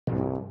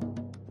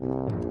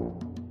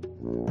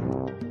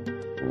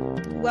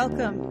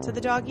Welcome to the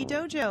Doggy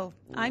Dojo.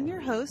 I'm your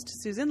host,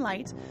 Susan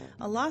Light,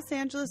 a Los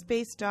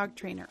Angeles-based dog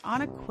trainer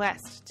on a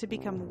quest to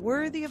become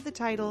worthy of the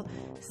title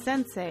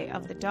Sensei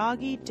of the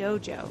Doggy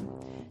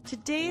Dojo.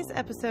 Today's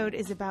episode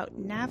is about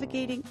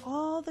navigating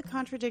all the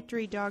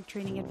contradictory dog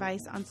training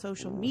advice on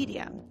social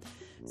media.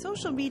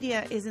 Social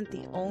media isn't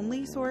the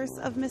only source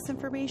of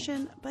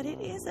misinformation, but it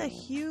is a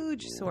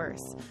huge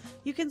source.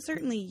 You can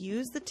certainly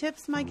use the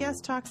tips my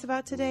guest talks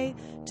about today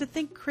to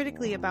think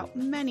critically about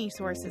many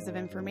sources of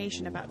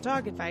information about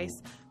dog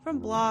advice, from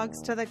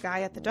blogs to the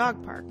guy at the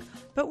dog park,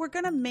 but we're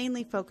going to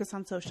mainly focus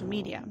on social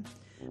media.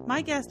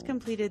 My guest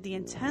completed the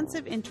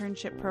intensive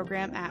internship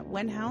program at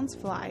Hounds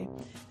Fly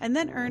and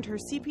then earned her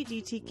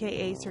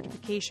CPDT-KA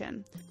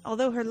certification.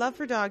 Although her love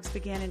for dogs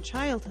began in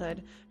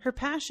childhood, her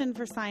passion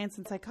for science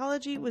and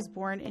psychology was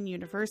born in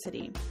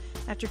university.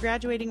 After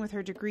graduating with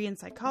her degree in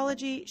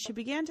psychology, she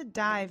began to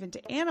dive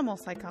into animal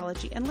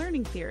psychology and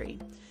learning theory.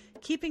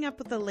 Keeping up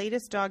with the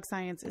latest dog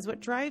science is what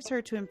drives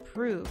her to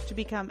improve to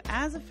become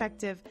as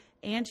effective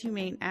and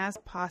humane as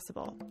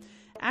possible.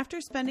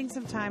 After spending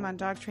some time on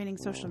dog training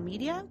social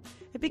media,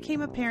 it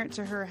became apparent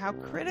to her how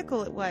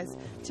critical it was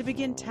to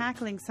begin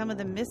tackling some of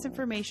the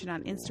misinformation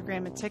on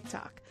Instagram and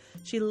TikTok.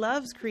 She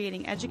loves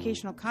creating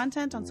educational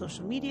content on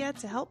social media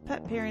to help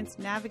pet parents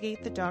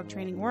navigate the dog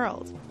training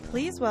world.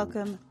 Please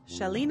welcome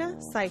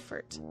Shalina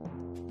Seifert.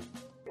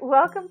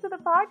 Welcome to the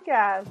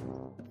podcast.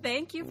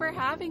 Thank you for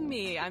having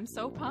me. I'm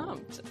so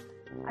pumped.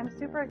 I'm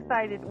super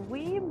excited.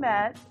 We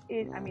met,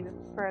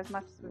 for as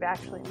much as we've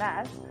actually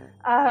met,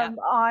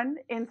 on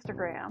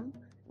Instagram.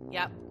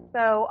 Yep.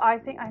 So I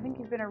think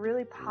you've been a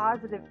really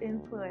positive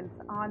influence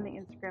on the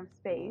Instagram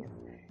space.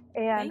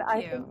 And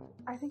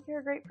I think you're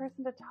a great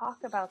person to talk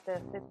about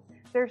this.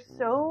 There's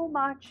so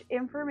much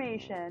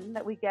information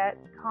that we get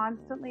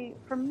constantly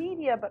from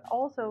media, but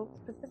also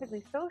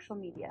specifically social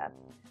media,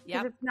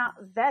 because it's not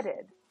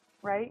vetted,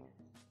 right?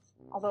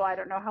 Although I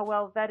don't know how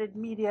well vetted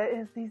media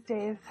is these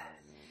days.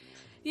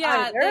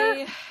 Yeah,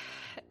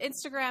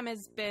 Instagram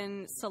has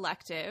been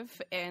selective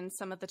in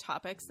some of the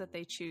topics that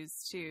they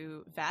choose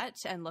to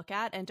vet and look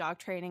at, and dog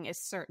training is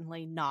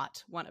certainly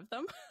not one of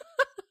them.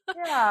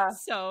 Yeah.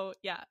 So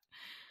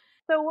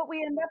what we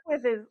end up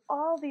with is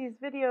all these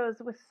videos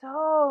with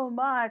so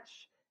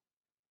much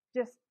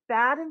just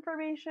bad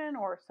information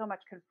or so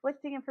much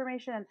conflicting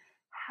information.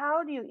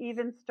 How do you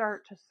even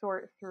start to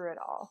sort through it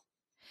all?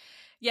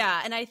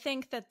 Yeah, and I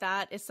think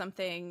that is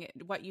something,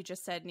 what you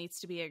just said, needs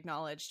to be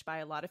acknowledged by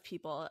a lot of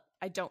people.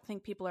 I don't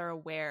think people are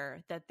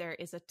aware that there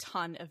is a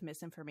ton of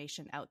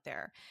misinformation out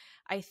there.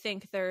 I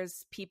think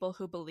there's people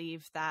who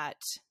believe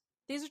that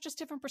these are just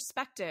different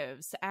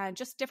perspectives and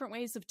just different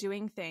ways of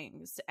doing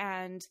things,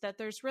 and that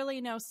there's really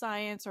no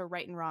science or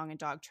right and wrong in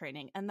dog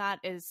training. And that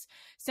is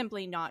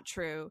simply not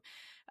true.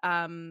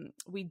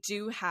 We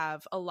do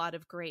have a lot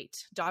of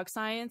great dog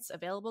science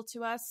available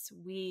to us.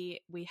 We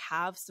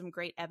have some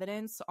great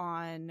evidence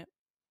on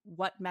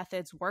what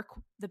methods work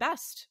the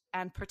best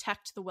and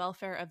protect the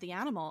welfare of the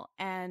animal.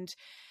 And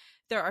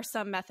there are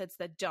some methods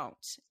that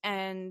don't.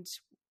 And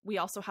we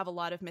also have a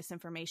lot of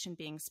misinformation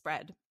being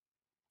spread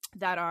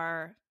that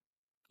are,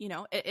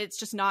 it's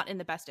just not in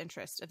the best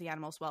interest of the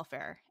animal's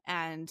welfare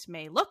and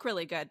may look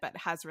really good, but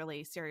has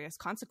really serious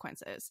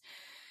consequences.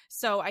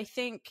 So I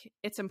think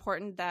it's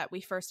important that we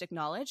first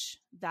acknowledge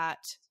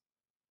that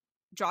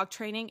dog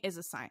training is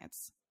a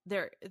science.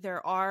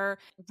 There are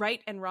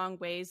right and wrong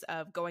ways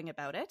of going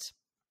about it.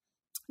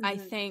 Mm-hmm. I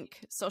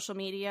think social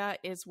media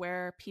is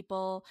where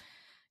people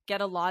get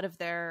a lot of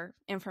their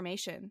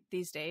information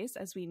these days,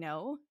 as we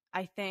know.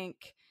 I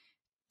think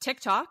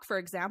TikTok, for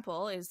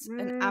example, is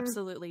an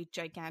absolutely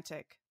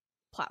gigantic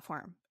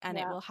platform, and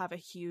it will have a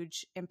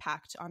huge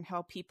impact on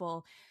how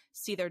people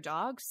see their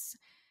dogs,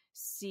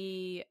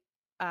 see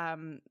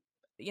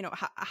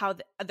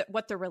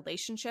what their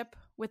relationship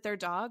with their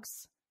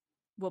dogs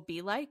will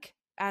be like,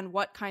 and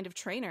what kind of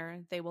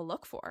trainer they will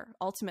look for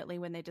ultimately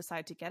when they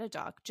decide to get a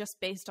dog, just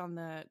based on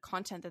the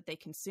content that they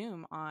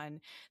consume on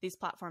these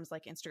platforms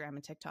like Instagram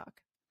and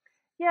TikTok.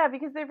 Yeah,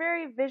 because they're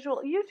very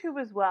visual. YouTube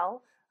as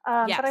well.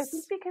 Yes. But I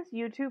think because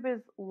YouTube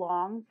is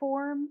long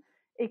form,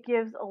 it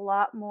gives a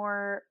lot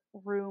more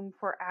room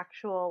for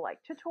actual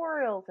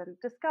tutorials and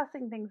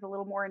discussing things a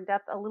little more in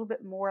depth, a little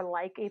bit more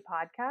like a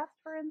podcast,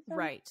 for instance.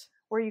 Right.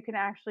 Where you can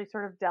actually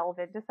sort of delve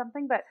into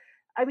something. But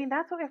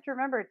that's what we have to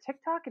remember.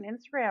 TikTok and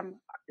Instagram,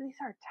 these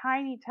are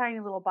tiny, tiny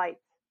little bites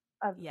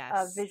of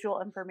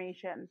visual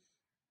information.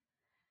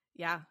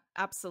 Yeah,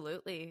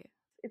 absolutely.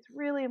 It's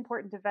really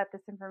important to vet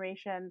this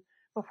information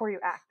before you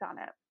act on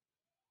it.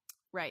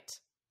 Right.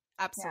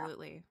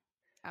 Absolutely.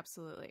 Yeah.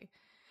 Absolutely.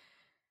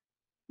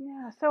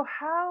 Yeah. So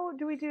how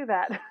do we do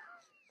that?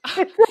 It's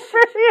a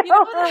pretty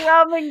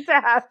overwhelming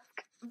task.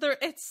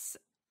 It's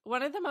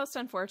one of the most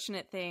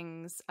unfortunate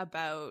things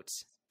about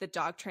the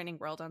dog training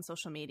world on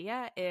social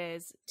media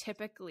is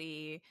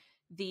typically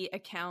the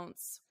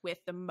accounts with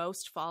the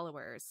most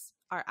followers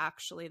are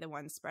actually the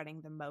ones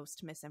spreading the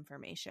most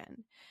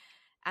misinformation.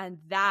 And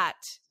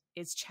that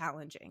is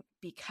challenging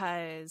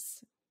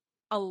because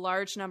a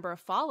large number of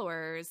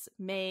followers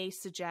may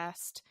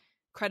suggest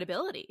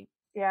credibility,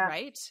 Yeah.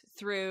 right?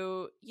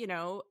 Through,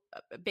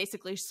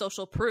 basically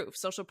social proof.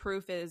 Social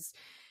proof is,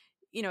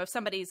 if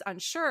somebody's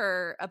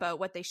unsure about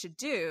what they should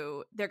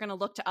do, they're going to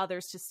look to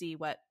others to see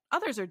what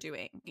others are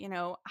doing.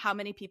 How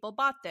many people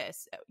bought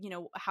this?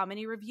 How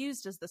many reviews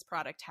does this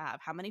product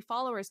have? How many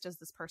followers does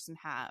this person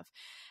have?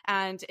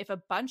 And if a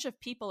bunch of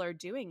people are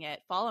doing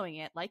it, following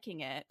it,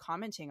 liking it,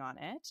 commenting on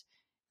it,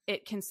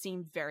 it can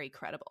seem very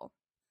credible.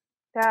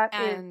 That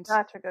is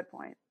such a good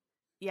point.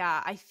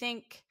 Yeah, I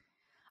think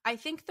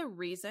the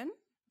reason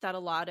that a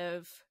lot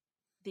of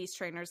these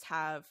trainers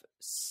have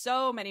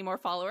so many more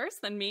followers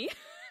than me,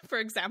 for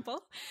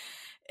example,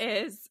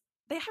 is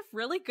they have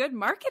really good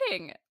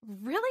marketing.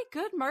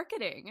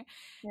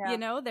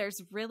 Yeah.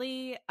 There's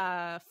really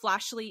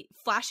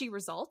flashy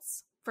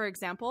results. For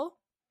example,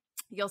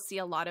 you'll see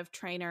a lot of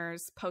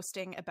trainers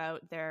posting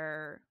about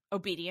their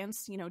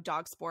obedience,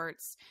 dog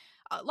sports,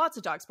 lots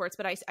of dog sports,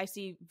 but I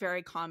see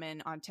very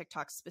common on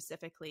TikTok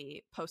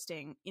specifically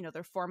posting,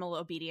 their formal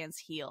obedience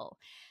heel.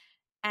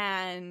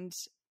 And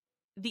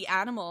the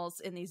animals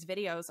in these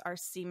videos are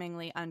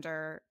seemingly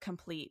under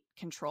complete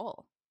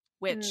control,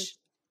 which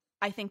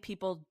I think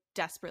people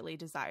desperately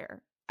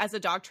desire. As a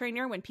dog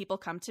trainer, when people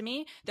come to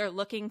me, they're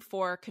looking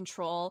for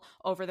control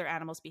over their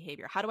animal's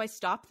behavior. How do I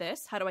stop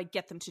this? How do I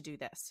get them to do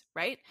this?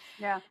 Right?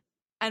 Yeah.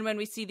 And when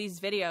we see these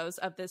videos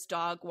of this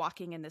dog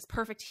walking in this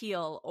perfect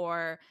heel,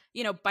 or,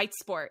 bite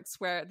sports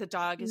where the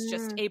dog is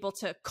just able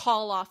to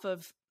call off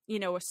of,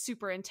 a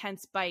super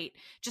intense bite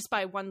just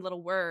by one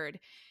little word,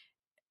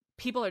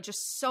 people are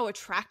just so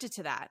attracted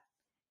to that.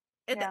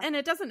 And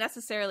it doesn't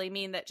necessarily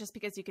mean that just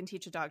because you can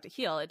teach a dog to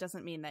heel, it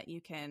doesn't mean that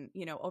you can,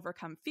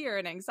 overcome fear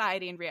and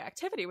anxiety and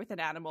reactivity with an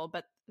animal.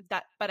 But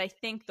I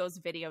think those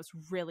videos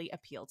really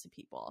appeal to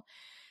people.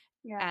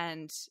 Yeah.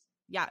 And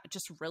yeah,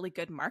 just really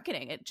good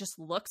marketing. It just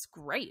looks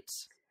great.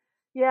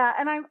 Yeah,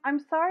 and I'm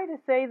sorry to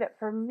say that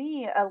for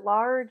me, a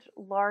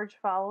large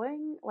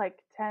following, like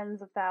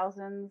tens of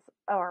thousands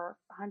or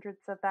hundreds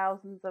of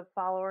thousands of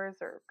followers,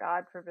 or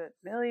God forbid,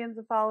 millions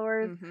of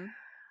followers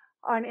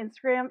on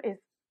Instagram is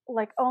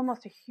like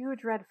almost a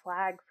huge red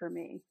flag for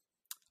me.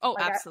 Oh,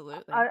 like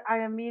absolutely.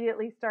 I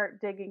immediately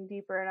start digging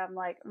deeper, and I'm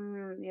like,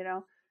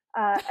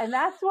 and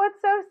that's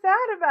what's so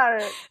sad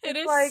about it. It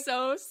is like,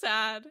 so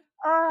sad.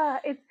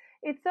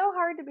 It's so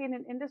hard to be in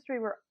an industry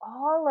where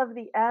all of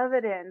the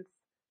evidence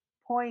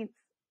points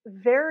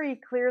very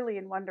clearly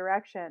in one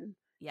direction.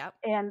 Yep.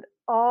 And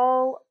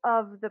all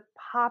of the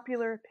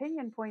popular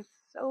opinion points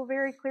so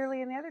very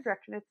clearly in the other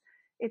direction.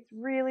 It's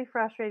really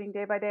frustrating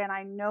day by day, and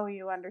I know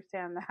you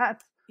understand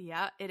that.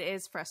 Yeah, it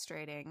is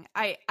frustrating.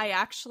 I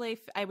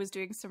was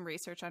doing some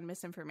research on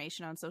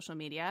misinformation on social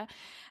media,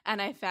 and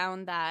I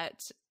found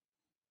that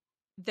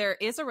there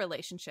is a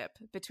relationship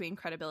between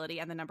credibility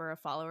and the number of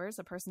followers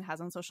a person has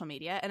on social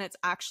media, and it's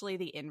actually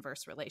the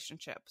inverse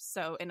relationship.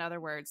 So in other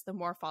words, the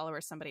more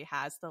followers somebody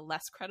has, the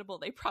less credible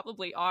they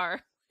probably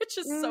are, which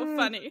is so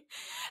funny.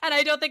 And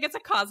I don't think it's a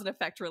cause and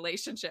effect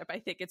relationship. I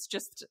think it's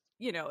just,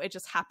 it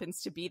just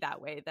happens to be that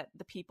way, that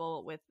the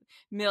people with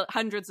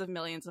hundreds of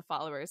millions of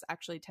followers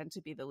actually tend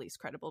to be the least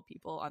credible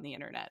people on the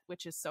internet,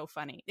 which is so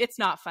funny. It's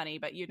not funny,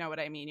 but you know what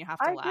I mean. You have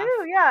to laugh. I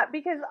do, yeah,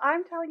 because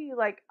I'm telling you,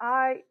 like,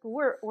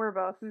 we're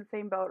both in the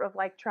same boat of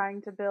like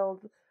trying to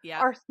build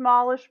our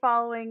smallish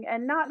following,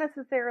 and not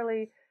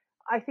necessarily,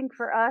 I think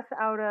for us,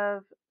 out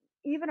of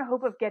even a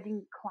hope of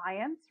getting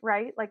clients,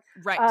 right? Like,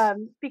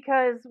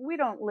 because we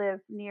don't live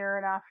near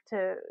enough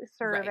to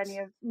serve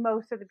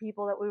most of the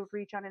people that we would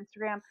reach on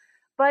Instagram.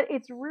 But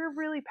we're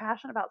really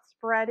passionate about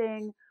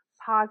spreading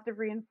positive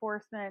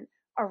reinforcement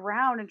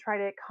around and try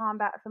to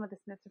combat some of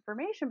this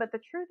misinformation. But the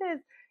truth is,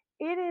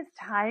 it is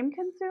time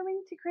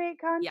consuming to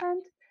create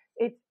content.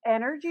 It's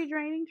energy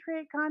draining to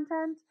create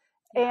content.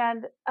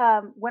 And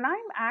when I'm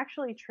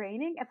actually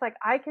training, it's like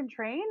I can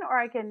train or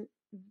I can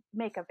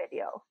make a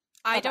video.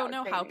 I don't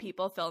know how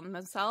people film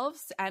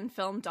themselves and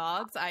film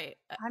dogs. I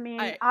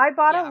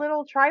bought a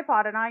little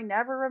tripod and I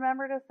never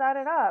remember to set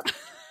it up.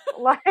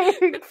 Like,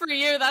 good for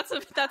you. That's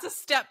a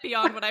step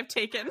beyond what I've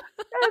taken.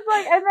 It's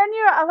like, and then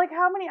you like,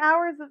 how many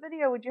hours of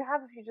video would you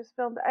have if you just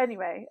filmed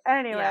anyway?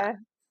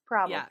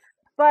 Problem. Yeah.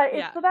 But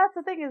so that's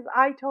the thing, is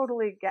I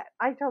totally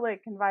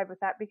can vibe with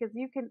that, because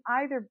you can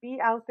either be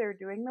out there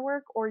doing the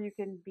work or you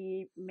can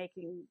be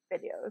making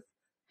videos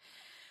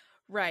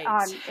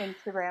on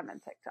Instagram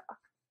and TikTok.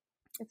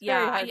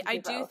 I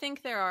do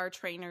think there are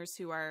trainers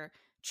who are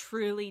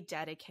truly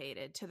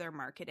dedicated to their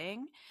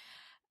marketing.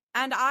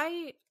 And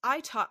I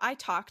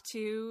talk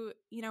to,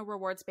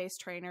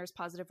 rewards-based trainers,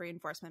 positive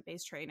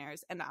reinforcement-based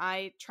trainers, and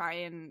I try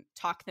and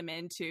talk them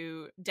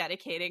into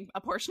dedicating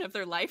a portion of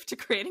their life to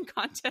creating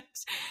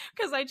content,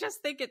 because I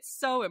just think it's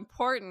so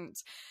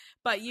important.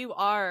 But you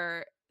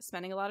are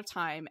spending a lot of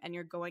time, and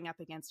you're going up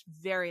against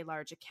very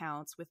large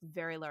accounts with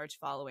very large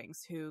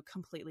followings who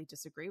completely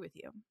disagree with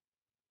you.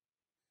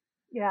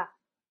 Yeah,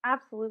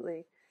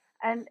 absolutely.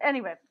 And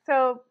anyway,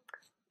 so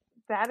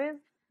that is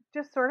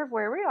just sort of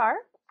where we are.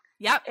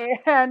 Yep.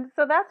 And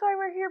so that's why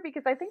we're here,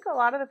 because I think a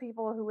lot of the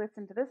people who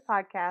listen to this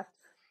podcast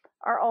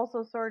are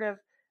also sort of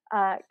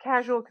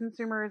casual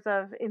consumers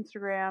of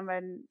Instagram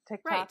and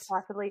TikTok Right.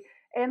 possibly.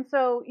 And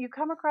so you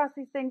come across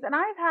these things, and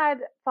I've had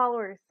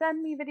followers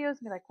send me videos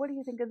and be like, what do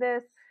you think of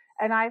this?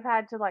 And I've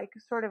had to like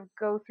sort of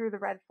go through the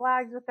red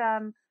flags with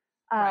them.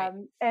 Right.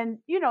 And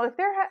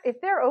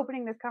if they're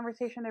opening this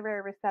conversation, they're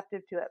very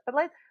receptive to it. But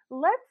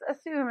let's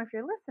assume, if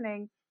you're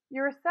listening,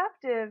 you're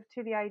receptive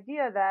to the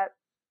idea that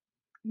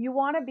you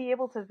want to be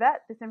able to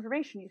vet this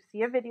information. You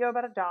see a video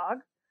about a dog,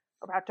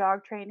 about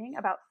dog training,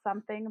 about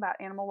something, about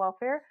animal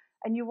welfare,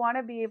 and you want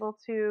to be able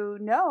to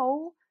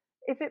know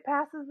if it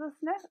passes the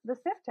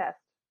sniff test.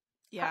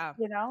 Yeah.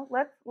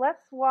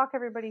 Let's walk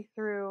everybody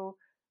through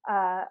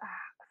uh,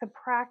 some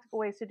practical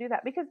ways to do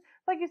that, because,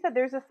 like you said,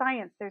 there's a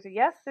science. There's a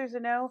yes. There's a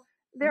no.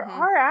 There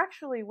Hmm. are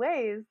actually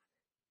ways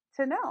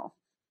to know.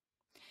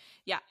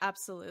 Yeah,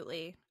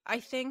 absolutely. I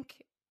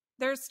think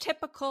there's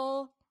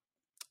typical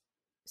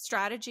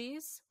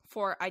strategies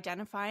for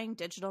identifying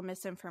digital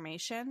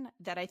misinformation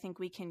that I think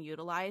we can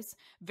utilize.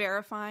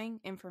 Verifying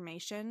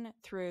information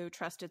through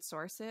trusted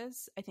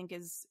sources, I think,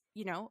 is,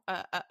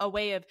 a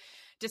way of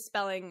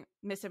dispelling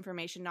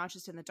misinformation, not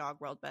just in the dog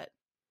world, but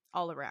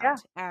all Yeah,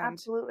 around. And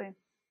absolutely.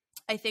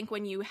 I think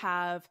when you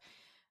have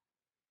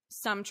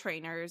some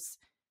trainers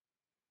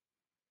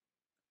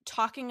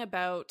talking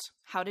about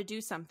how to do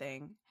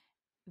something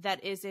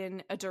that is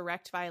in a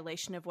direct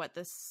violation of what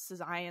the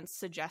science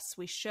suggests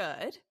we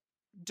should,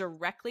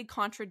 directly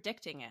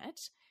contradicting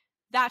it,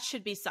 that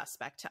should be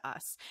suspect to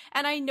us.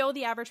 And I know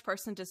the average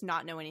person does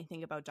not know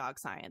anything about dog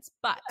science,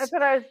 but That's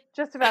what I was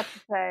just about to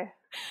say.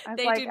 I was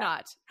they like, do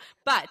not.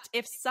 But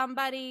if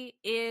somebody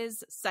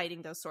is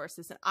citing those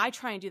sources, and I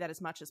try and do that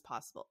as much as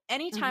possible,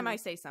 anytime I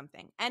say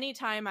something,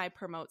 anytime I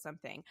promote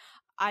something,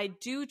 I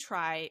do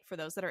try, for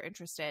those that are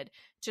interested,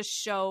 to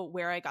show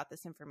where I got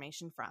this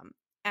information from.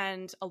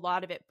 And a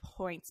lot of it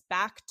points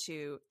back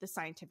to the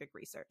scientific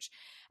research.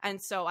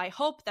 And so I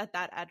hope that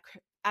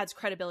adds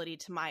credibility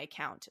to my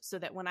account, so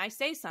that when I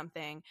say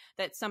something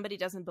that somebody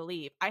doesn't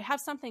believe, I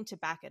have something to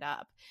back it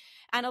up.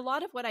 And a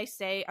lot of what I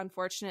say,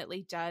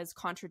 unfortunately, does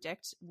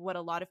contradict what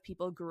a lot of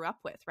people grew up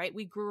with, right?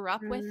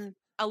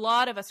 A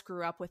lot of us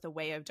grew up with a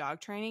way of dog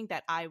training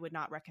that I would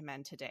not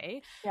recommend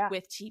today, yeah.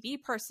 with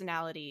TV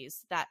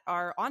personalities that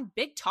are on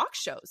big talk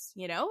shows.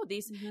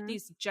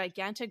 These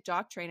gigantic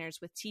dog trainers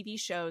with TV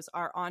shows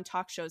are on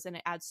talk shows, and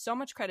it adds so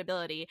much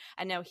credibility.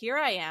 And now here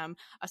I am,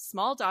 a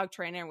small dog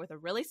trainer with a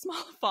really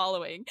small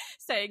following,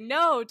 saying,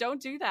 no,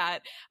 don't do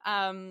that.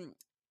 And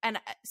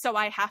so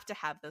I have to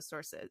have those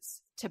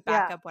sources to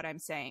back up what I'm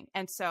saying.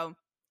 And so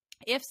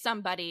if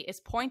somebody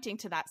is pointing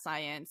to that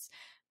science,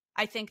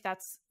 I think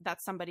that's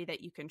somebody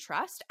that you can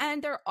trust.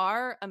 And there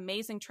are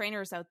amazing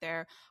trainers out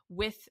there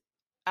with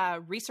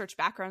research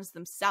backgrounds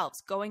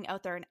themselves, going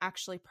out there and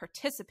actually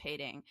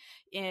participating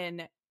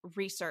in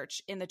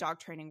research in the dog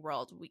training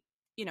world.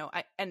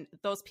 And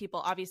those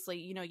people, obviously,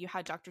 you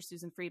had Dr.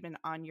 Susan Friedman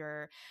on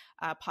your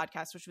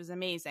podcast, which was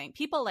amazing.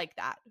 People like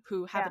that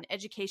who have an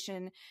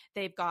education,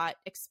 they've got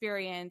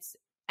experience,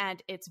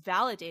 and it's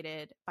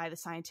validated by the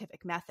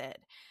scientific method.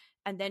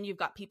 And then you've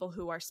got people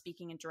who are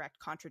speaking in direct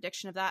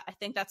contradiction of that. I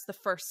think that's the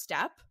first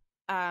step.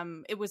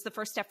 It was the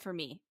first step for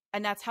me.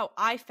 And that's how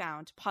I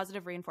found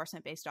positive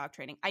reinforcement-based dog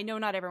training. I know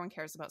not everyone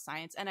cares about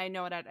science, and I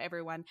know not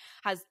everyone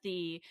has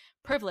the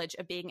privilege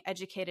of being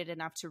educated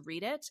enough to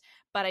read it.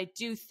 But I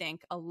do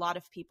think a lot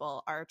of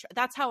people are.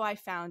 That's how I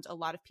found a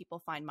lot of people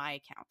find my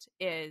account.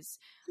 Is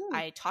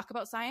I talk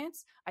about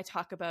science, I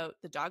talk about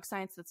the dog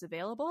science that's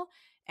available,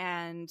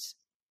 and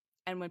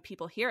when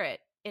people hear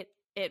it,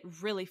 it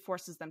really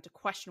forces them to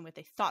question what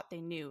they thought they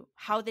knew,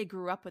 how they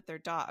grew up with their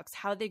dogs,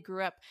 how they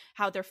grew up,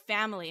 how their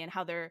family and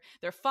how their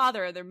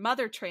father or their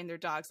mother trained their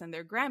dogs and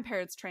their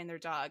grandparents trained their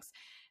dogs.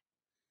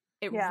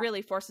 It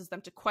really forces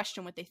them to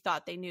question what they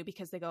thought they knew,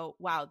 because they go,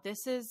 wow,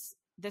 this is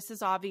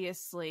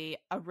obviously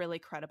a really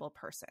credible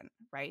person,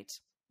 right?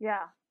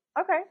 Yeah.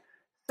 Okay.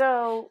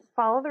 So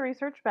follow the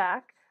research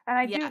back. And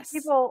I do,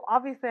 people,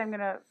 obviously, I'm going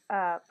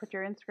to put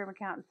your Instagram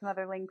account and some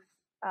other links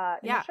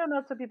in the show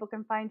notes so people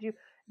can find you.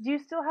 Do you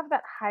still have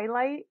that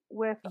highlight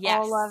with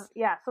all of,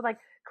 so like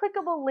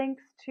clickable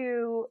links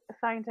to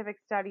scientific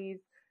studies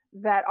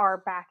that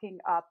are backing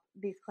up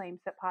these claims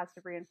that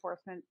positive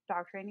reinforcement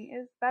dog training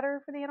is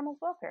better for the animal's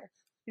welfare?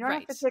 You don't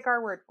have to take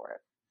our word for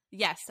it.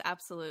 Yes,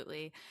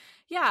 absolutely.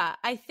 Yeah,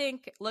 I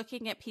think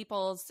looking at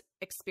people's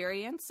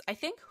experience, I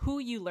think who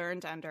you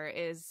learned under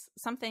is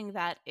something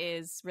that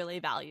is really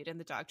valued in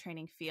the dog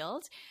training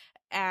field.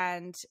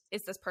 And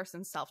is this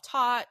person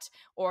self-taught,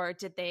 or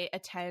did they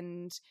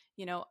attend,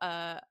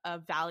 a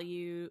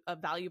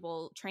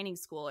valuable training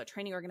school, a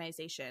training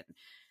organization?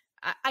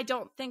 I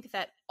don't think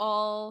that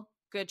all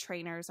good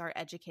trainers are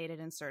educated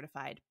and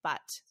certified,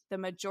 but the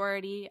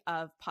majority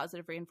of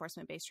positive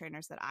reinforcement-based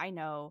trainers that I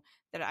know,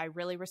 that I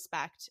really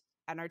respect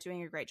and are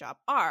doing a great job,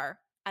 are.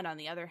 And on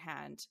the other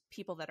hand,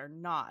 people that are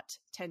not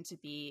tend to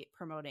be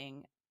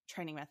promoting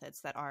training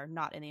methods that are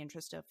not in the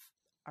interest of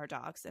our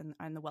dogs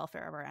and the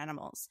welfare of our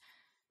animals.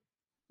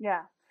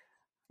 Yeah,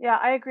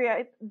 I agree.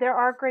 There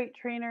are great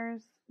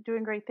trainers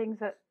doing great things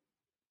that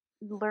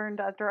learned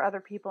under other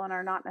people and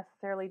are not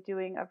necessarily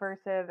doing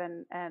aversive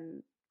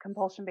and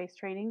compulsion based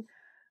training.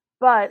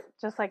 But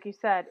just like you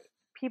said,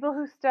 people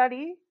who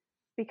study,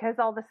 because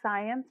all the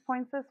science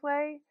points this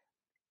way,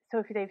 so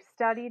if they've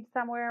studied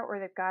somewhere or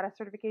they've got a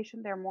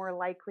certification, they're more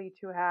likely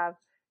to have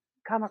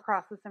come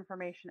across this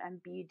information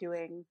and be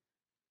doing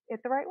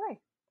it the right way,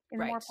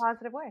 in a more Right.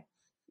 positive way.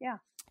 Yeah.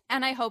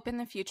 And I hope in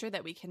the future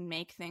that we can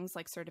make things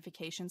like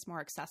certifications more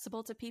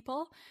accessible to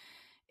people.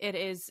 It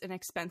is an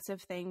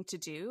expensive thing to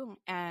do,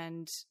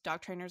 and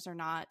dog trainers are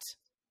not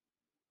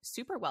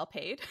super well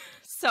paid.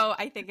 So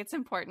I think it's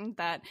important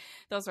that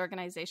those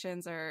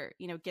organizations are,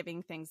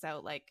 giving things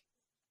out like,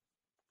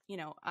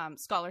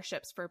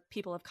 scholarships for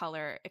people of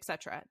color,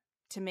 etc.,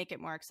 to make it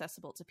more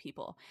accessible to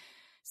people.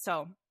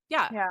 So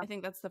yeah, I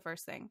think that's the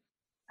first thing.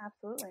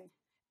 Absolutely.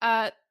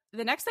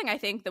 The next thing I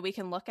think that we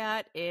can look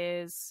at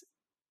is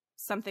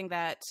something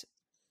that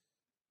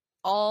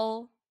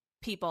all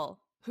people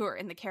who are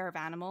in the care of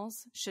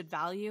animals should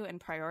value and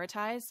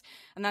prioritize,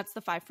 and that's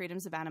the 5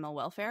 freedoms of animal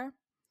welfare.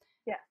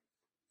 Yeah.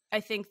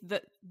 I think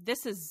that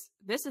this is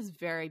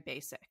very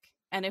basic.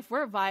 And if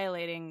we're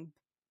violating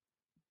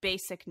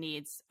basic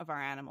needs of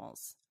our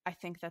animals, I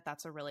think that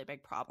that's a really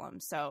big problem.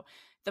 So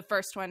the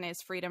first one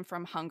is freedom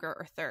from hunger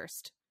or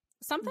thirst.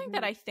 Something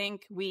that I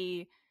think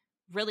we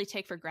really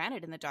take for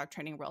granted in the dog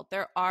training world.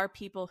 There are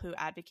people who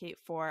advocate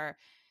for,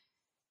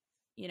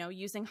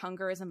 using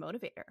hunger as a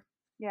motivator.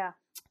 Yeah.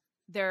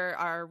 There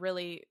are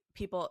really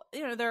people,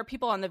 there are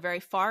people on the very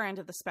far end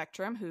of the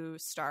spectrum who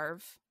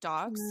starve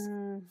dogs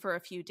for a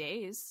few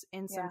days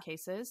in some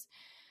cases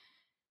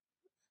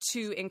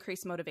to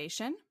increase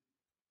motivation,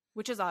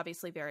 which is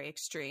obviously very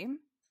extreme.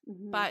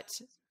 But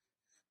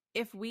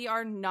if we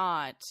are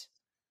not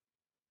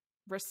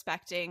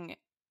respecting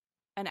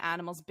an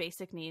animal's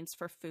basic needs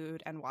for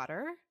food and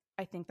water,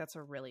 I think that's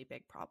a really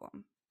big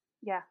problem.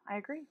 Yeah, I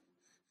agree.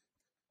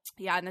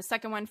 Yeah, and the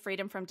second one,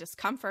 freedom from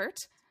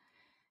discomfort.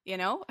 We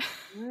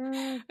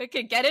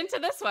could get into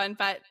this one,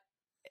 but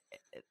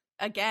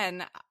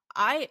again,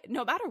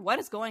 no matter what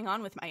is going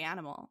on with my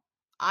animal,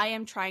 I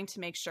am trying to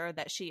make sure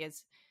that she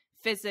is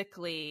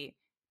physically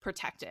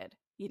protected.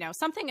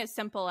 Something as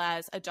simple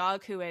as a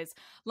dog who is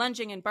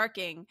lunging and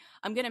barking,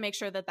 I'm going to make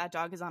sure that that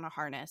dog is on a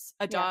harness,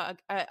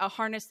 a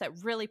harness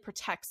that really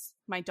protects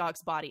my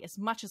dog's body as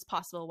much as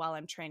possible while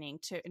I'm training,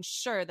 to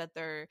ensure that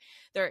there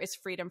is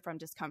freedom from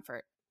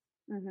discomfort.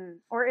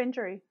 Or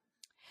injury.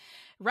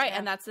 Right. Yeah.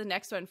 And that's the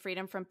next one,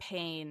 freedom from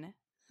pain,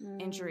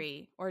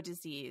 injury, or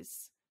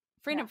disease.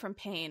 Freedom from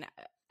pain.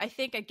 I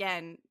think,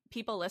 again,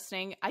 people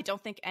listening, I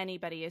don't think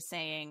anybody is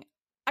saying,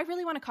 I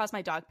really want to cause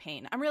my dog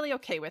pain. I'm really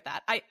okay with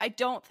that. I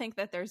don't think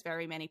that there's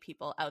very many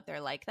people out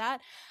there like that.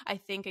 I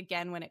think,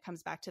 again, when it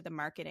comes back to the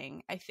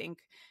marketing, I think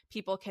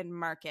people can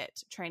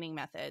market training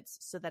methods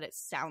so that it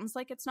sounds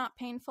like it's not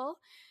painful.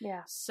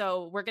 Yeah.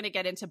 So we're going to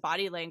get into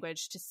body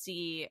language to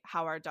see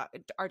how our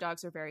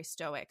dogs are very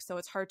stoic. So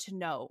it's hard to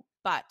know,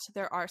 but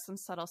there are some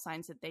subtle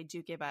signs that they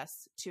do give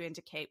us to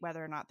indicate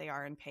whether or not they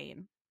are in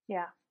pain.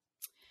 Yeah.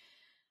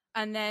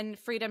 And then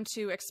freedom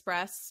to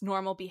express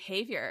normal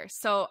behavior.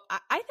 So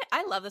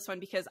I love this one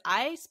because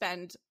I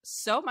spend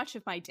so much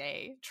of my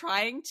day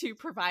trying to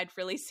provide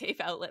really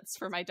safe outlets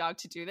for my dog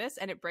to do this.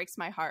 And it breaks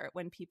my heart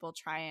when people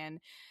try and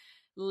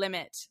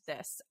limit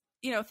this.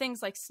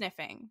 Things like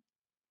sniffing,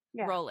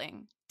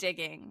 rolling,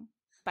 digging,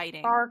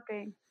 biting,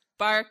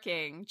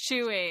 barking,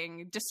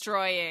 chewing,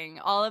 destroying,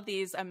 all of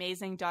these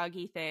amazing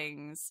doggy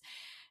things.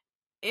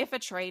 If a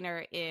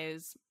trainer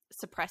is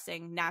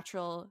suppressing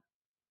natural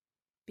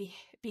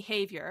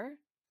behavior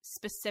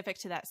specific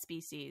to that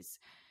species,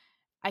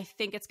 I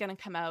think it's going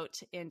to come out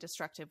in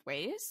destructive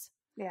ways.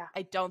 Yeah.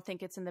 I don't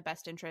think it's in the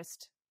best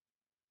interest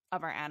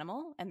of our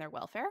animal and their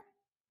welfare.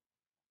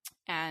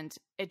 And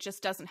it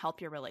just doesn't help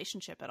your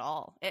relationship at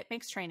all. It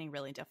makes training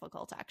really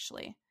difficult,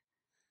 actually.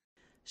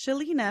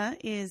 Shalina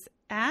is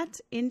at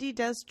Indy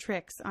Does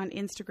Tricks on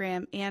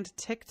Instagram and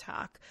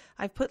TikTok.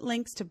 I've put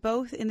links to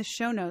both in the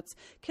show notes.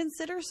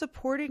 Consider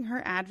supporting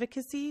her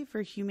advocacy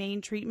for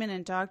humane treatment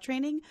and dog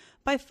training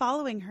by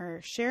following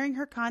her, sharing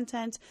her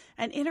content,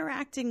 and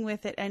interacting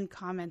with it and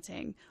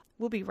commenting.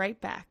 We'll be right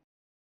back.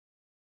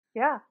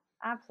 Yeah,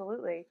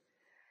 absolutely.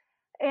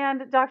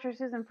 And Dr.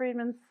 Susan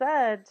Friedman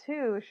said,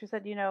 too, she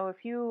said, if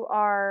you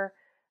are,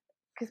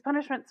 because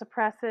punishment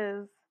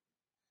suppresses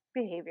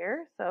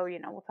behavior. So,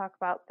 we'll talk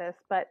about this,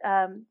 but,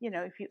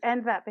 if you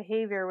end that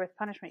behavior with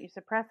punishment, you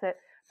suppress it,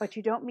 but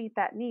you don't meet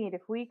that need.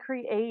 If we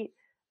create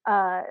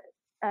a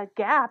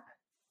gap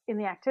in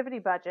the activity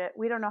budget,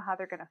 we don't know how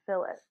they're going to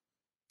fill it.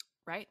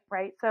 Right.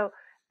 Right. So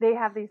they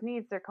have these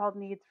needs. They're called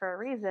needs for a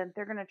reason.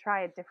 They're going to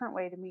try a different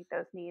way to meet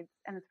those needs.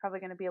 And it's probably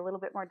going to be a little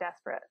bit more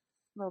desperate,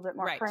 a little bit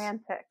more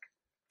frantic.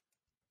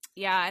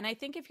 Yeah. And I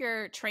think if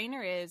your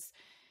trainer is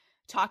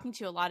talking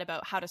to you a lot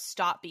about how to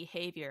stop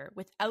behavior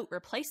without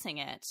replacing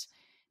it,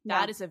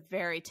 that is a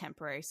very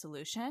temporary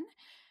solution.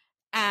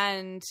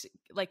 And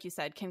like you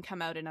said, can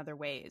come out in other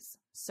ways.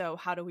 So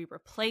how do we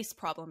replace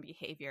problem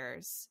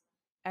behaviors,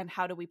 and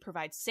how do we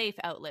provide safe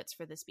outlets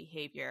for this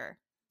behavior?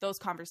 Those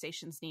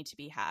conversations need to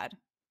be had.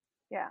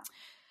 Yeah.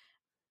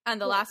 And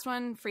the last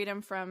one,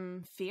 freedom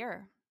from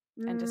fear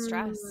and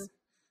distress,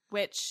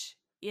 which,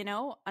 you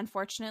know,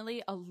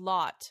 unfortunately, a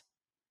lot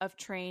of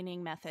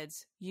training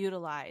methods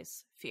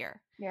utilize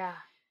fear. Yeah.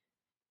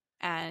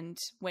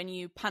 And when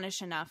you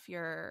punish enough,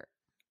 your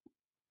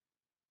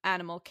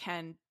animal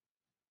can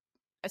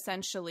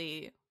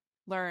essentially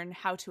learn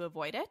how to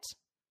avoid it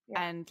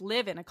and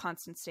live in a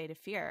constant state of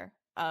fear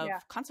of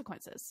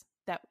consequences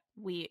that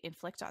we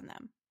inflict on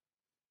them.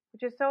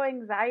 Which is so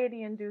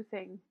anxiety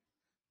inducing.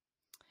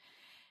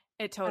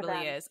 It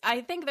totally is.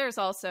 I think there's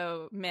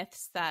also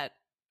myths that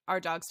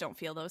our dogs don't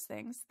feel those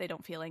things. They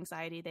don't feel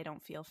anxiety. They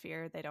don't feel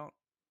fear. They don't,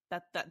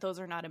 that those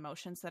are not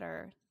emotions that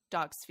our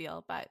dogs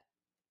feel, but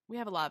we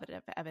have a lot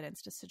of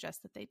evidence to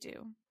suggest that they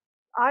do.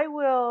 I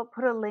will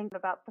put a link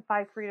about the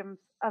 5 freedoms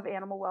of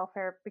animal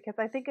welfare because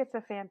I think it's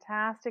a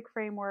fantastic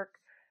framework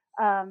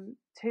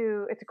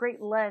it's a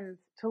great lens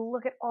to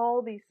look at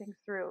all these things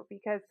through,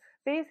 because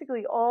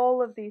basically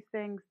all of these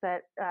things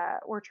that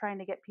we're trying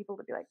to get people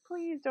to be like,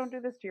 please don't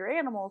do this to your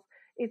animals,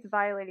 it's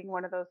violating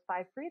one of those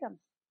 5 freedoms.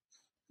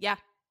 Yeah.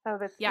 So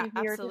that's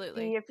easier to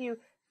see if you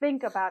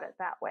think about it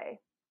that way.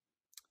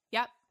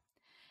 Yep.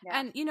 Yeah.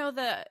 And you know,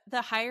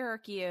 the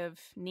hierarchy of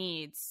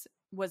needs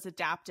was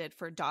adapted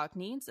for dog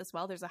needs as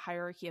well. There's a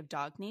hierarchy of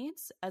dog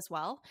needs as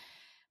well.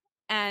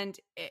 And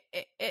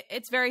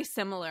it's very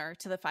similar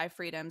to the 5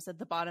 freedoms. At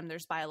the bottom,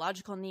 there's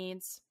biological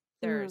needs,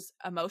 there's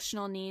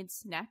emotional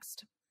needs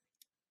next,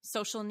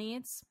 social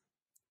needs,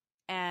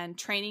 and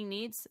training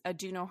needs, a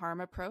do no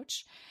harm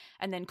approach,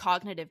 and then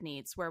cognitive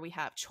needs where we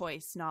have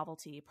choice,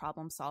 novelty,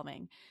 problem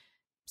solving.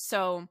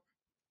 So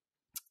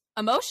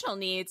emotional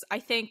needs, I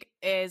think,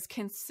 is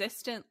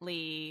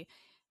consistently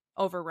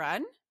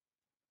overrun.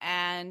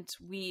 And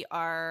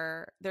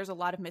there's a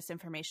lot of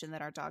misinformation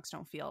that our dogs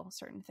don't feel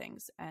certain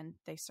things, and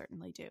they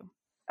certainly do.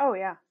 Oh,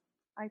 yeah.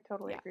 I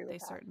totally agree with that.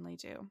 They certainly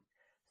do.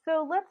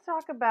 So let's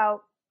talk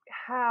about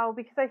how,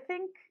 because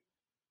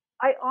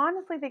I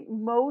honestly think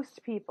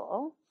most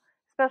people,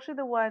 especially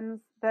the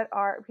ones that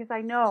are, because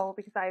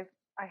I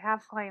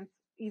have clients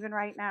even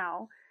right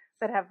now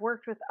that have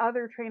worked with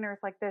other trainers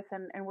like this,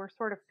 and we're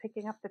sort of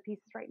picking up the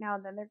pieces right now,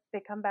 and then they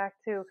come back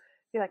to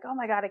be like, oh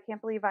my God, I can't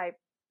believe I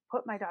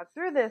put my dog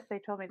through this.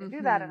 They told me to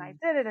do that and I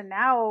did it, and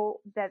now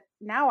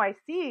I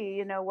see,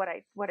 you know, what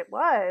it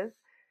was.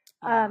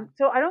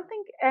 So I don't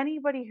think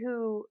anybody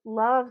who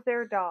loves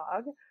their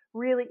dog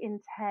really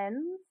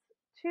intends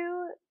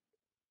to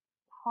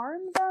harm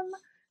them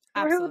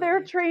through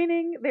their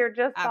training. They're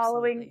just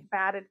following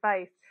bad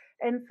advice.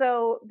 And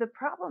so the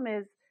problem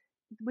is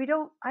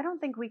I don't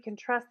think we can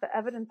trust the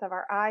evidence of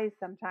our eyes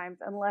sometimes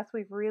unless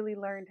we've really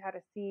learned how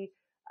to see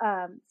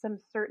some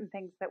certain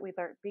things that we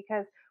learned.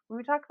 Because when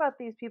we talk about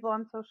these people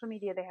on social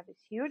media, they have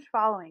these huge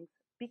followings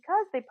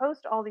because they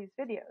post all these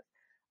videos.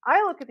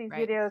 I look at these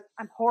videos,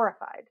 I'm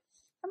horrified.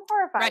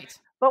 Right.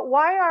 But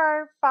why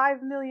are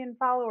 5 million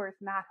followers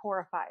not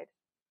horrified?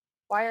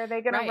 Why are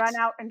they going to run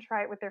out and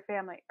try it with their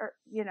family, or,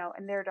 you know,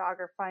 and their dog,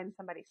 or find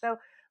somebody? So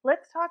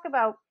let's talk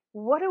about,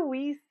 what do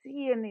we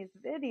see in these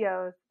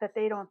videos that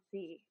they don't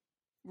see?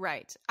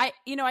 Right. I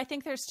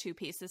think there's 2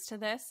 pieces to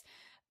this.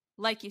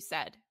 Like you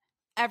said,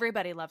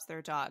 everybody loves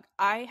their dog.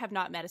 I have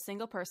not met a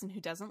single person who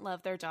doesn't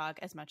love their dog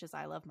as much as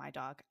I love my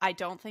dog. I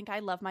don't think I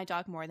love my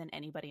dog more than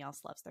anybody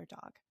else loves their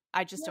dog.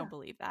 I just don't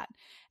believe that.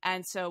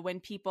 And so when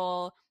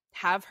people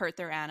have hurt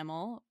their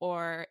animal,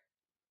 or,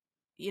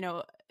 you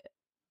know,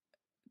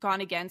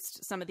 gone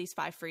against some of these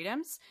 5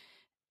 freedoms,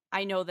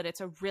 I know that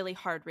it's a really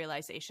hard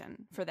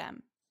realization for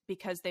them,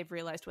 because they've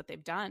realized what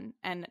they've done.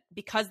 And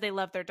because they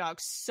love their dog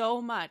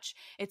so much,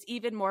 it's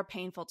even more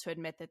painful to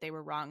admit that they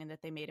were wrong and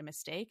that they made a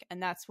mistake.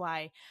 And that's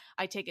why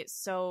I take it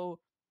so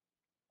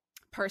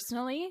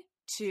personally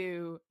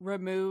to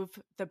remove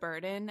the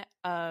burden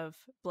of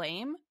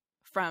blame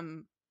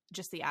from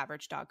just the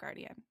average dog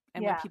guardian.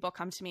 And when people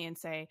come to me and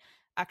say,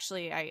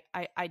 actually,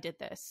 I did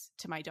this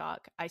to my dog,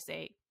 I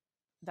say,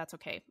 that's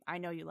okay. I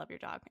know you love your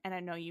dog, and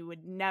I know you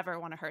would never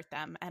want to hurt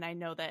them. And I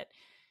know that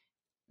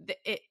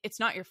it's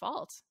not your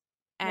fault.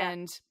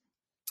 And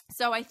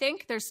so I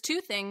think there's 2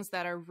 things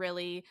that are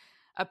really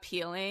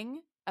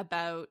appealing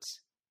about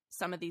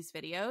some of these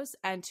videos,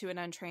 and to an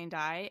untrained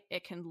eye,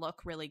 it can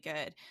look really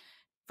good.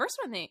 First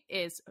one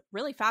is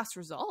really fast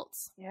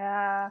results.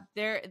 Yeah.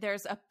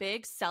 There's a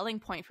big selling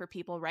point for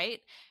people, right?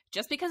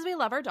 Just because we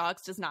love our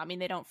dogs does not mean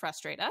they don't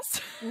frustrate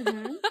us.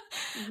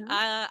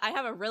 I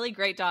have a really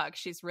great dog.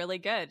 She's really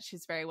good.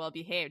 She's very well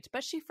behaved,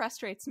 but she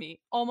frustrates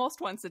me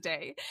almost once a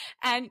day.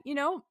 And, you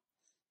know,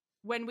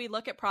 when we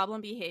look at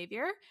problem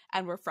behavior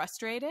and we're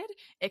frustrated,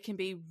 it can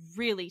be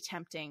really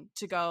tempting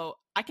to go,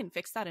 I can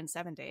fix that in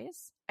 7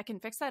 days. I can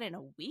fix that in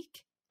a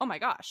week. Oh my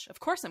gosh,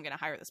 of course I'm going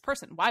to hire this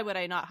person. Why would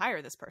I not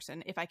hire this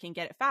person if I can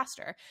get it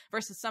faster,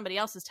 versus somebody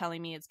else is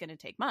telling me it's going to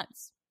take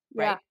months,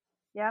 right?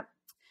 Yep.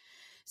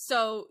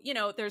 So, you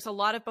know, there's a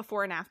lot of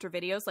before and after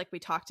videos like we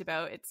talked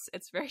about.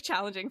 It's very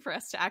challenging for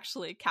us to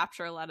actually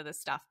capture a lot of this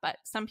stuff, but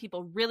some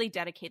people really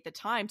dedicate the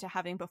time to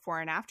having before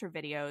and after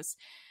videos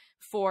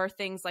for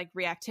things like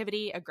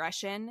reactivity,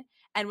 aggression.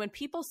 And when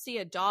people see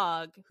a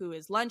dog who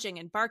is lunging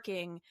and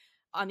barking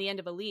on the end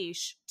of a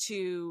leash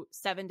to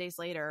 7 days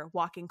later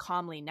walking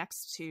calmly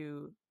next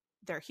to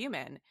their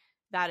human,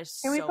 that is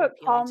Can we so put appealing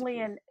to calmly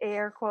me. in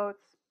air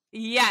quotes?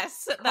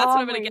 Yes, Calmly. that's what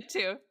I'm going to get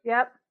to.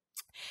 Yep.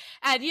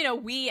 And, you know,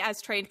 we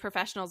as trained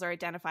professionals are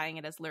identifying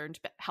it as learned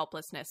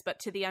helplessness, but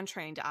to the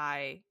untrained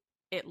eye,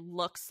 it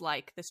looks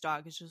like this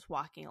dog is just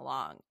walking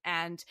along.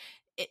 And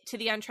to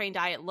the untrained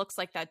eye, it looks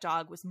like that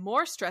dog was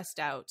more stressed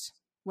out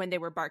when they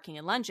were barking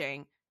and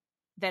lunging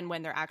than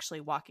when they're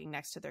actually walking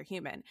next to their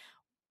human.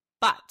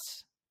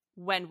 But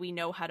when we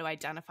know how to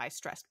identify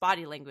stressed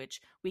body language,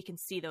 we can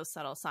see those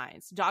subtle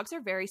signs. Dogs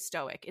are very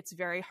stoic. It's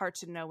very hard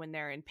to know when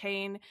they're in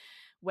pain,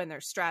 when they're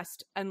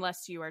stressed,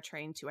 unless you are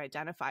trained to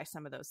identify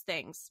some of those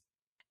things.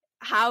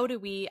 How do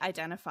we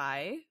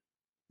identify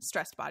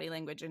stressed body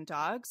language in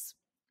dogs?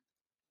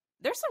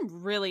 There's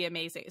some really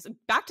amazing,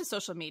 back to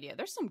social media,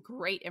 there's some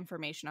great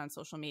information on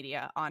social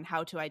media on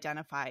how to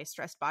identify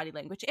stressed body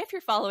language if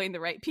you're following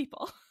the right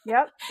people.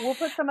 Yep. We'll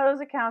put some of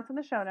those accounts in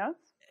the show notes.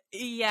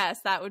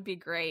 Yes, that would be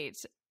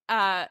great.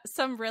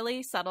 Some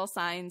really subtle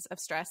signs of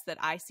stress that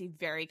I see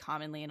very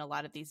commonly in a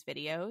lot of these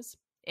videos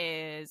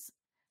is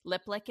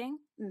lip licking.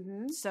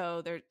 Mm-hmm.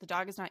 So the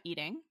dog is not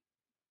eating,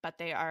 but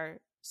they are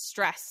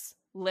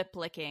lip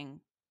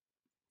licking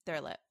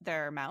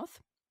their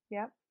mouth.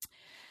 Yep.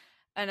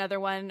 Another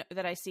one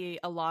that I see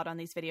a lot on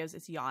these videos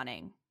is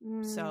yawning.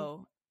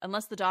 So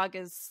unless the dog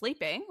is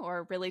sleeping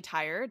or really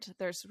tired,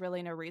 there's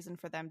really no reason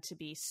for them to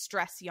be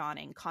stress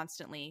yawning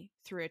constantly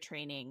through a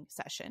training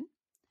session.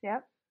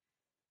 Yep.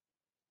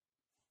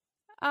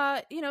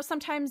 You know,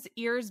 sometimes the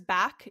ears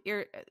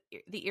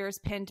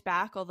pinned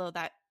back, although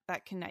that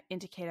can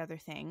indicate other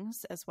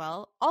things as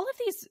well. All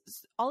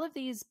of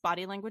these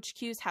body language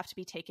cues have to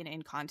be taken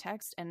in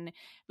context, and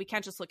we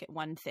can't just look at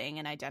one thing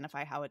and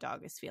identify how a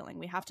dog is feeling.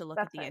 We have to look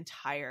at the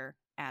entire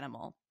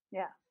animal.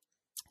 Yeah.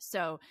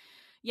 So,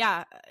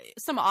 yeah,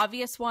 some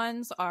obvious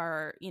ones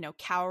are, you know,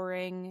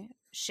 cowering,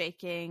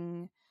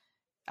 shaking,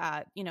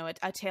 you know,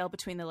 a tail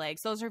between the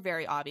legs. Those are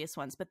very obvious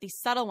ones, but these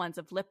subtle ones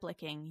of lip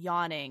licking,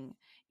 yawning,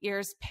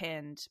 ears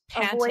pinned,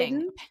 panting.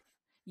 Avoidance.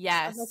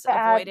 Yes,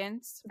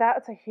 avoidance.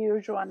 That's a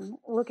huge one.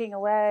 Looking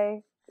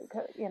away,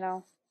 you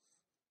know.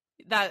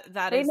 That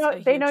they is know a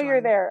huge they know you're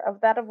one. there.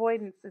 Of that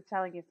avoidance is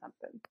telling you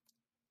something.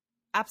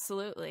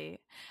 Absolutely.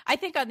 I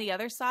think on the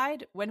other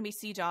side, when we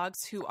see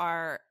dogs who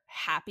are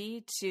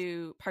happy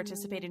to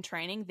participate in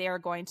training, they are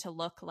going to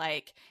look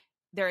like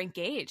they're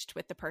engaged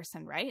with the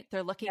person, right?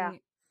 They're looking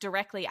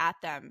directly at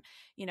them.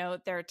 You know,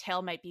 their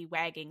tail might be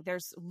wagging.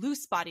 There's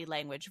loose body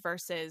language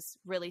versus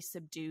really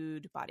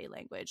subdued body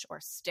language or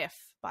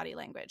stiff body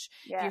language.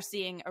 Yeah. If you're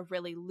seeing a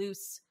really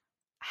loose,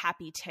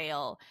 happy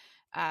tail,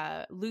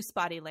 loose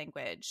body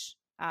language,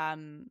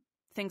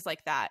 things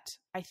like that,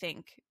 I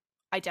think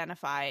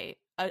identify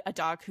a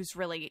dog who's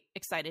really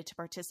excited to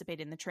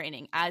participate in the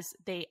training, as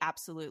they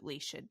absolutely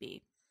should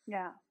be.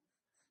 Yeah.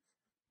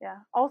 Yeah.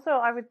 Also,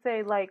 I would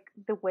say like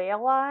the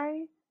whale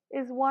eye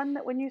is one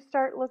that when you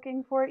start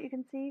looking for it, you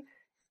can see.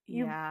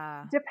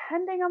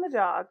 Depending on the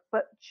dog,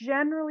 but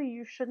generally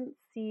you shouldn't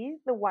see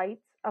the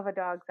whites of a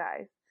dog's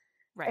eyes.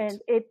 Right. And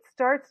it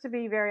starts to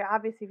be very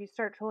obvious if you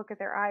start to look at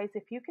their eyes.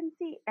 If you can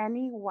see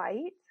any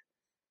white,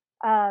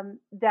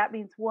 that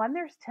means one,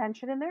 there's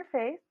tension in their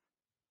face,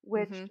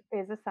 which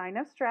is a sign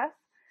of stress.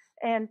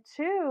 And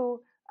two,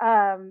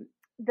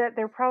 that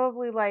they're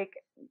probably like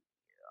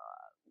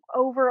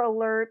over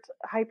alert,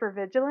 hyper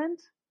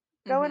vigilant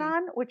going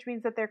on, which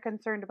means that they're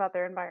concerned about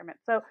their environment.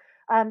 So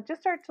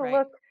just start to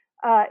look.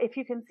 If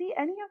you can see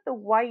any of the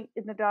white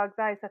in the dog's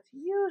eyes, that's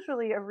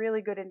usually a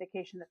really good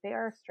indication that they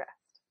are stressed.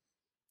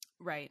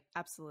 Right.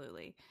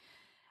 Absolutely.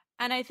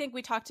 And I think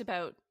we talked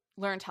about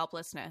learned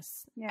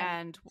helplessness. Yeah.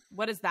 And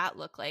what does that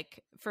look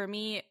like? For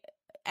me,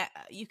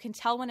 you can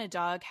tell when a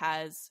dog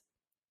has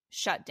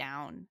shut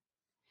down.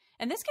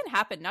 And this can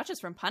happen not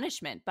just from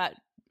punishment, but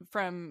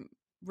from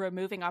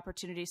removing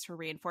opportunities for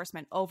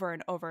reinforcement over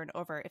and over and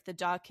over. If the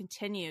dog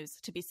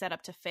continues to be set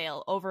up to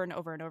fail over and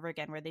over and over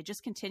again, where they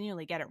just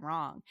continually get it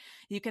wrong,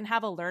 you can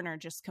have a learner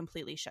just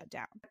completely shut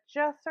down.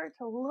 Just start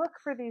to look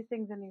for these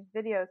things in these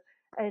videos.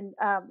 And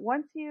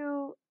once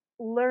you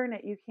learn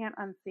it, you can't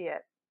unsee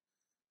it.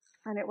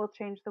 And it will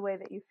change the way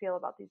that you feel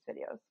about these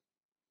videos.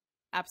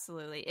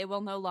 Absolutely. It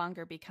will no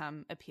longer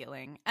become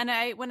appealing. And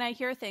when I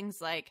hear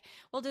things like,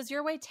 well, does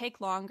your way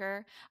take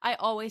longer? I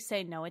always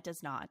say, no, it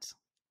does not.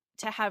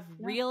 To have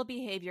real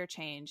behavior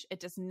change, it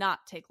does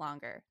not take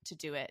longer to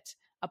do it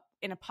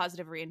in a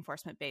positive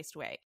reinforcement-based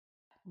way.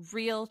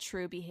 Real,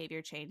 true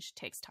behavior change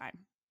takes time.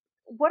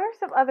 What are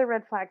some other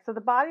red flags? So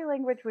the body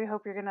language, we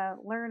hope you're going to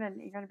learn and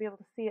you're going to be able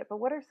to see it. But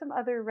what are some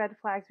other red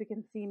flags we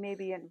can see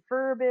maybe in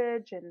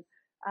verbiage? And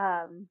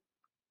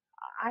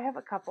I have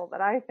a couple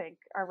that I think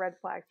are red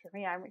flags for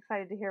me. I'm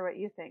excited to hear what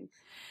you think.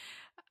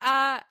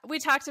 We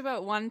talked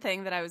about one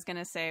thing that I was going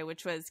to say,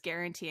 which was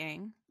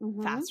guaranteeing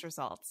fast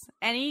results.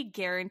 Any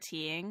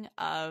guaranteeing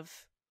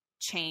of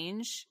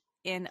change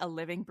in a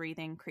living,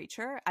 breathing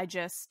creature,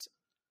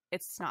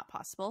 it's not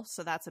possible.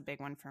 So that's a big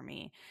one for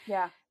me.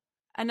 Yeah.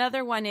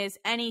 Another one is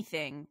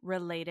anything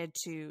related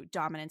to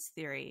dominance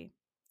theory.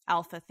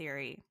 alpha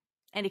theory,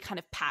 any kind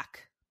of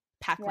pack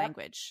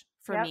language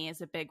for me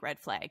is a big red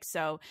flag.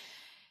 So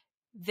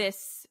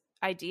this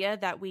idea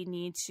that we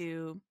need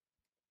to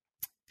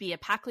be a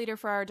pack leader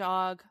for our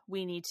dog,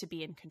 we need to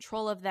be in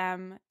control of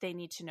them, they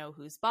need to know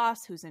who's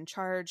boss, who's in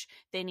charge,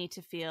 they need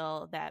to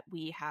feel that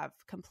we have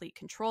complete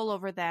control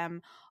over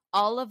them.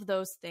 All of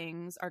those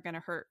things are going to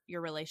hurt your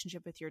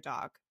relationship with your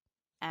dog.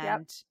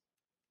 And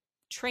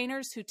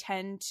trainers who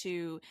tend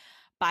to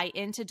buy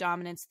into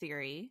dominance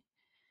theory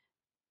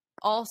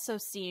also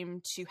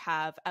seem to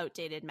have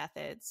outdated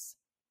methods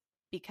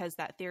because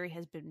that theory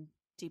has been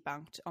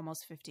debunked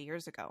almost 50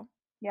 years ago.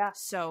 Yeah.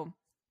 So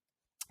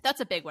that's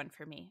a big one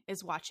for me,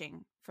 is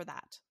watching for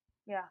that.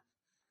 Yeah.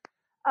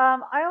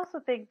 I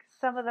also think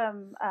some of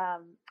them,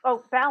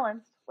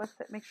 balanced.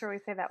 Make sure we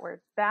say that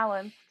word.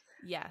 Balanced.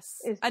 Yes.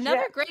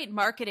 Another great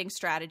marketing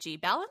strategy.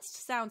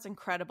 Balanced sounds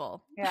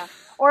incredible. Yeah.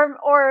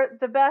 Or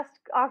the best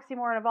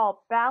oxymoron of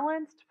all,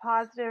 balanced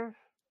positive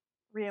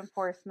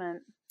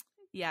reinforcement.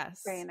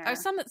 Yes. Trainer. Or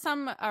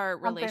some are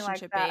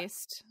relationship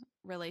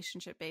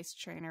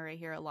based trainer I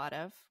hear a lot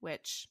of,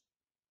 which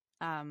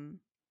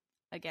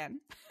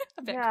again,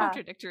 a bit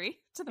contradictory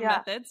to the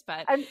methods,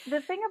 but and the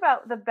thing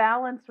about the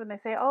balance when they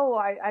say, oh,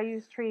 I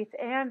use treats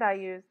and I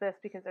use this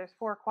because there's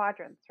 4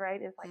 quadrants,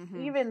 right? Is like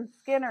even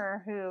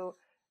Skinner, who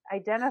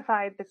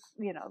identified the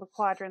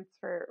quadrants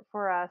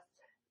for us,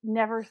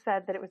 never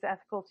said that it was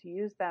ethical to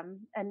use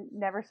them, and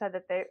never said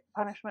that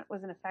punishment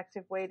was an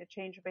effective way to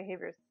change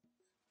behaviors,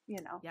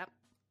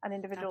 an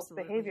individual's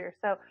behavior.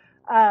 So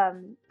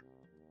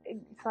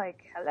it's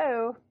like,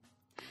 hello.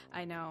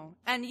 I know.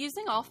 And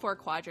using all 4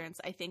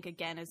 quadrants, I think,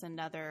 again, is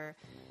another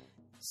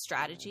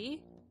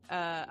strategy,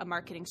 a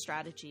marketing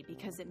strategy,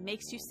 because it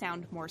makes you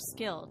sound more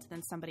skilled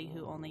than somebody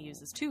who only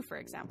uses 2, for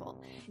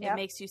example. It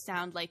makes you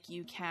sound like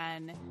you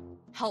can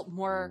help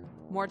more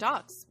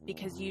dogs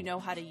because you know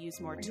how to use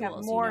more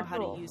tools. You know how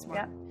to use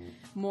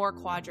more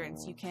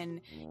quadrants. You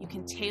can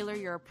tailor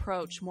your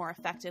approach more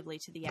effectively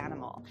to the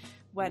animal,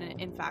 when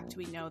in fact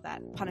we know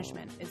that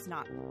punishment is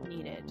not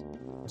needed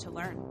to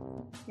learn.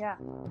 Yeah.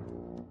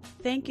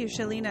 Thank you,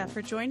 Shalina,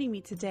 for joining me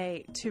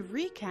today. To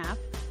recap,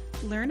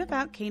 learn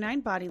about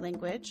canine body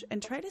language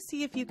and try to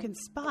see if you can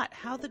spot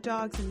how the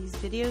dogs in these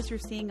videos you're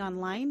seeing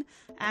online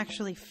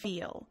actually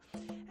feel.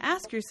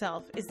 Ask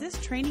yourself, is this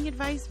training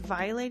advice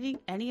violating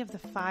any of the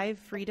 5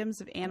 freedoms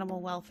of animal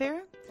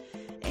welfare?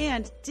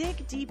 And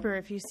dig deeper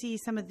if you see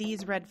some of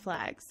these red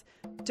flags: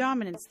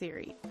 dominance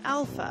theory,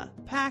 alpha,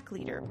 pack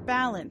leader,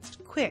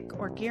 balanced, quick,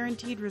 or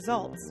guaranteed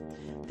results.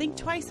 Think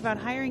twice about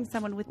hiring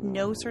someone with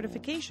no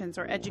certifications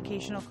or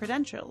educational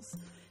credentials.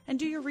 And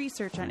do your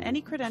research on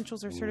any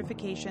credentials or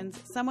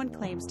certifications someone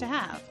claims to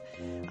have.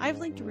 I've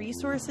linked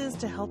resources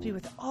to help you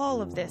with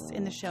all of this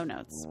in the show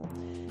notes.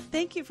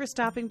 Thank you for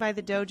stopping by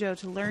the dojo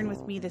to learn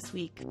with me this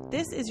week.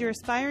 This is your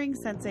aspiring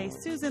sensei,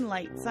 Susan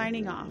Light,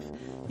 signing off.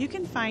 You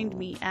can find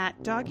me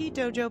at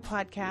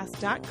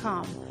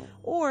doggydojopodcast.com,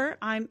 or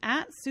I'm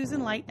at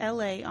Susan Light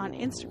LA on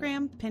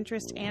Instagram,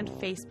 Pinterest, and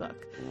Facebook.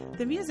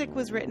 The music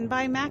was written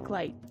by Mac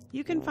Light.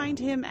 You can find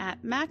him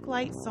at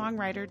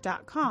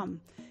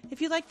maclightsongwriter.com. If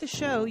you like the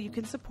show, you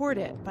can support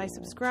it by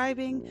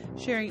subscribing,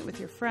 sharing it with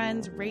your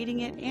friends,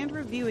 rating it, and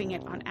reviewing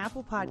it on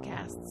Apple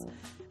Podcasts.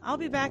 I'll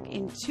be back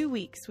in 2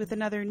 weeks with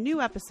another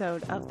new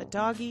episode of The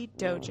Doggy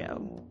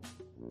Dojo.